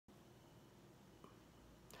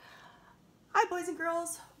boys and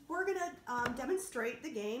girls, we're gonna demonstrate the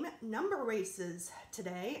game Number Races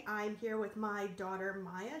today. I'm here with my daughter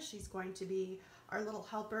Maya. She's going to be our little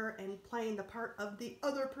helper and playing the part of the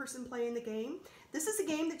other person playing the game. This is a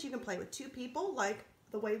game that you can play with 2 people like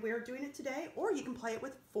the way we're doing it today, or you can play it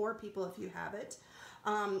with 4 people if you have it.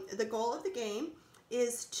 The goal of the game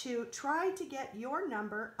is to try to get your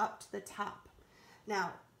number up to the top.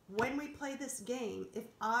 Now, when we play this game, if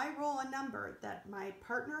I roll a number that my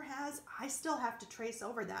partner has, I still have to trace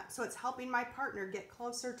over that. So it's helping my partner get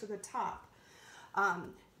closer to the top.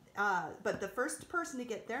 But the first person to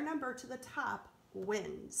get their number to the top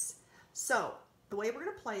wins. So the way we're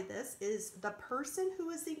going to play this is the person who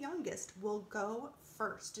is the youngest will go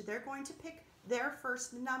first. They're going to pick their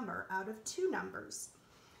first number out of 2 numbers.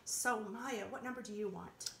 So Maya, what number do you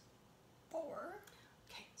want? 4.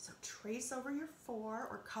 Okay, so trace over your 4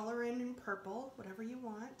 or color in purple, whatever you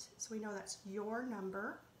want, so we know that's your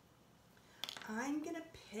number. I'm going to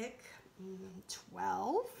pick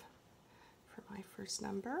 12 for my first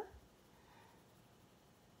number.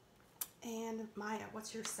 And Maya,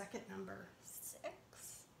 what's your second number? 6.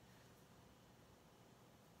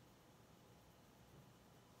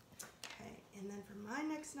 Okay, and then for my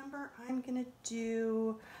next number, I'm going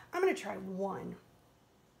to try 1.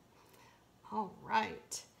 All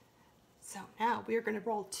right, so now we are going to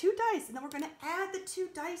roll 2 dice, and then we're going to add the 2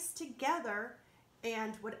 dice together,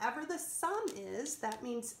 and whatever the sum is, that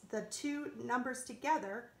means the 2 numbers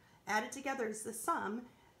together, added together is the sum.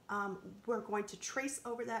 We're going to trace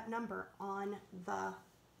over that number on the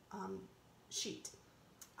sheet.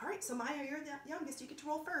 All right, so Maya, you're the youngest. You get to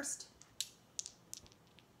roll first.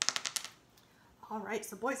 All right,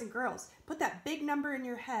 so boys and girls, put that big number in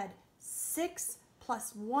your head. 6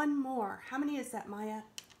 plus 1 more. How many is that, Maya?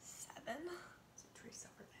 7. So trace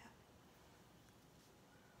over that.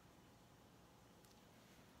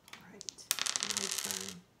 All right, my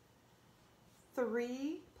turn.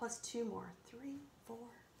 3 plus 2 more. 3, 4,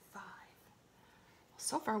 5. Well,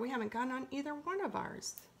 so far we haven't gone on either one of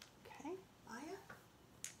ours. Okay, Maya.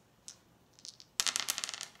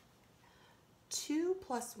 2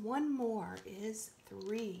 plus 1 more is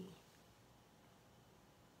 3.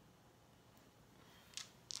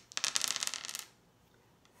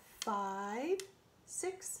 5,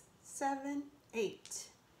 6, 7, 8.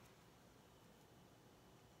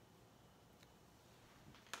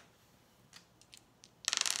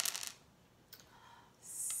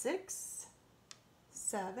 6,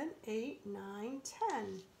 7, 8, 9,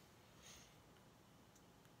 10.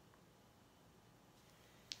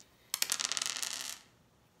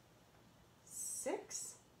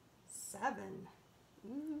 6, 7.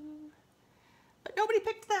 Ooh. But nobody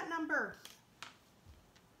picked that number.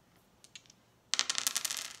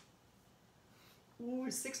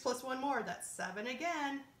 Ooh, 6 plus 1 more, that's 7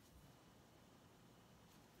 again.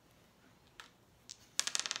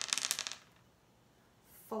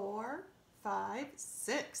 4, 5,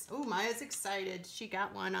 6. Ooh, Maya's excited. She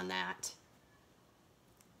got 1 on that.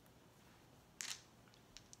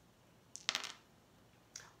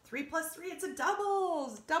 3 plus 3, it's a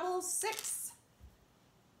doubles. Double 6.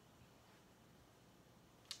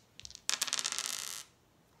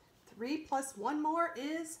 3 plus 1 more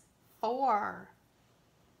is 4.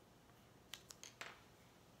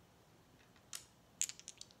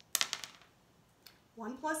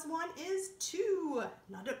 1 plus 1 is 2.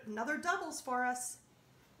 Another doubles for us.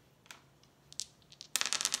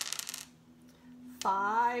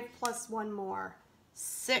 5 plus 1 more.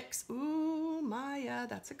 6. Ooh, Maya,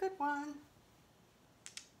 that's a good one.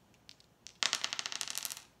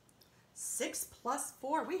 6 plus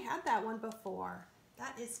 4. We had that one before.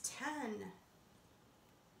 That is 10.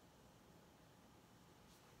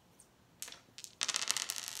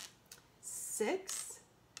 6,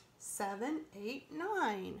 7, 8,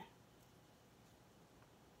 9.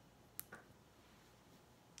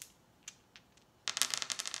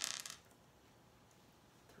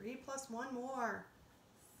 3 plus 1 more.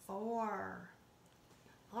 4.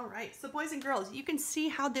 All right, so boys and girls, you can see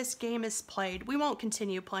how this game is played. We won't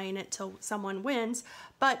continue playing it till someone wins,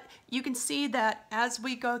 but you can see that as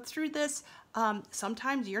we go through this,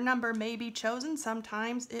 sometimes your number may be chosen,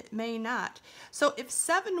 sometimes it may not. So if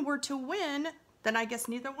 7 were to win, then I guess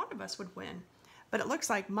neither one of us would win. But it looks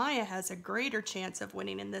like Maya has a greater chance of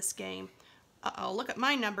winning in this game. Uh-oh, look at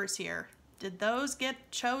my numbers here. Did those get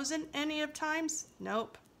chosen any of times?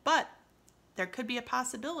 Nope, but there could be a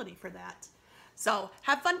possibility for that. So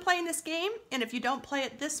have fun playing this game, and if you don't play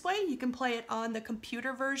it this way, you can play it on the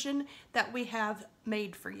computer version that we have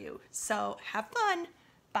made for you. So have fun.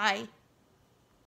 Bye.